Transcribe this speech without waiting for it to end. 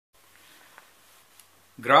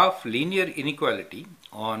Graph linear inequality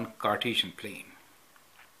on Cartesian plane.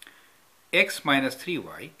 X minus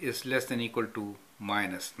 3y is less than or equal to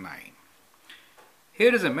minus 9.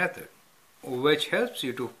 Here is a method which helps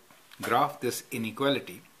you to graph this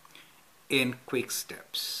inequality in quick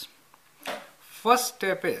steps. First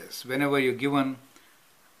step is, whenever you're given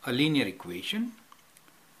a linear equation,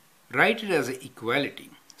 write it as an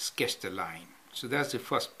equality, sketch the line. So that's the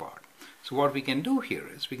first part. So what we can do here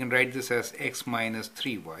is, we can write this as x minus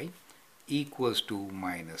 3y equals to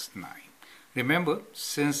minus 9. Remember,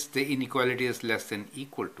 since the inequality is less than or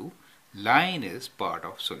equal to, line is part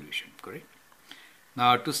of solution, correct?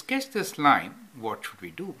 Now to sketch this line, what should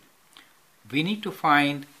we do? We need to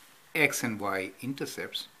find x and y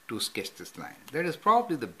intercepts to sketch this line. That is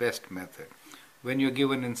probably the best method. When you're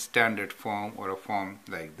given in standard form or a form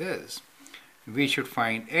like this, we should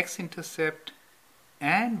find x-intercept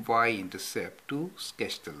and y-intercept to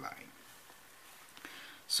sketch the line.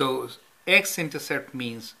 So x-intercept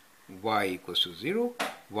means y equals to 0,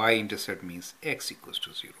 y-intercept means x equals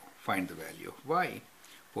to 0. Find the value of y.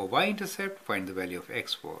 For y-intercept, find the value of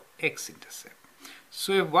x for x-intercept.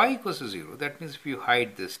 So if y equals to 0, that means if you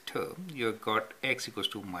hide this term, you've got x equals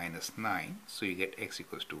to minus 9, so you get x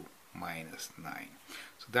equals to minus 9.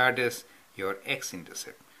 So that is your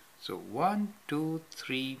x-intercept. So 1, 2,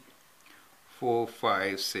 3, 4,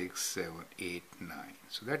 5, 6, 7, 8, 9.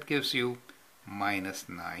 So that gives you minus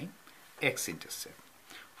 9 x-intercept.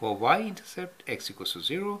 For y-intercept, x equals to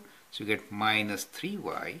 0, so you get minus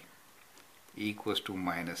 3y equals to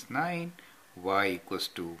minus 9, y equals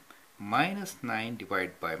to minus 9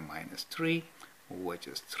 divided by minus 3, which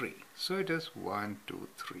is 3. So it is 1, 2,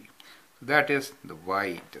 3. So that is the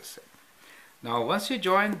y-intercept. Now once you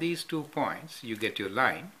join these 2 points, you get your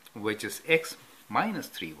line, which is x minus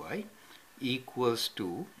 3y equals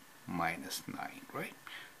to minus 9, right?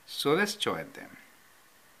 So let's join them.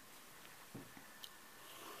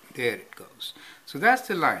 There it goes. So that's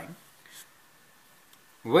the line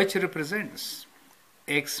which represents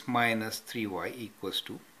x minus 3y equals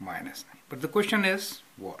to minus 9. But the question is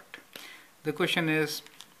what? The question is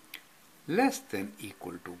less than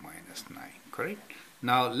equal to minus 9, correct?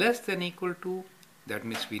 Now less than equal to, that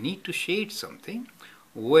means we need to shade something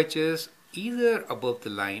which is either above the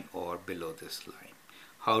line or below this line.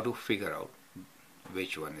 How to figure out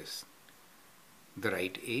which one is the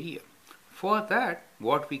right area? For that,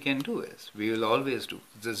 what we can do is, we will always do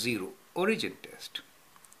the zero origin test.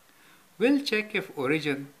 We'll check if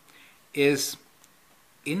origin is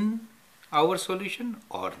in our solution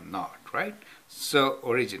or not, right? So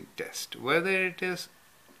origin test, whether it is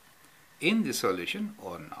in the solution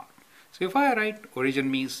or not. So if I write origin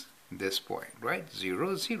means this point, right?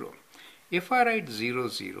 0, 0. If I write 0,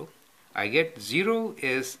 0, I get 0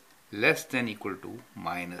 is less than or equal to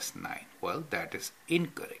minus 9. Well, that is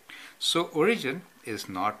incorrect. So origin is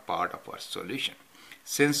not part of our solution.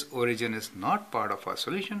 Since origin is not part of our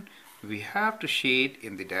solution, we have to shade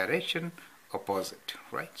in the direction opposite,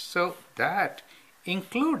 right? So that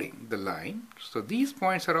including the line, so these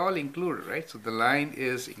points are all included, right? So the line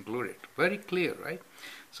is included, very clear, right?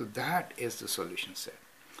 So that is the solution set.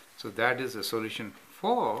 So that is the solution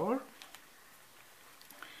for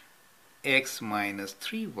x minus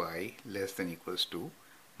 3y less than or equals to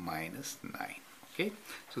minus 9. Okay,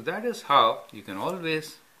 so that is how you can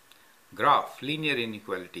always graph linear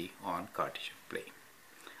inequality on Cartesian plane.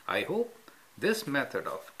 I hope this method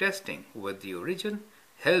of testing with the origin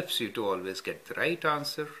helps you to always get the right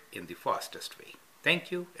answer in the fastest way.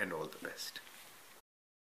 Thank you and all the best.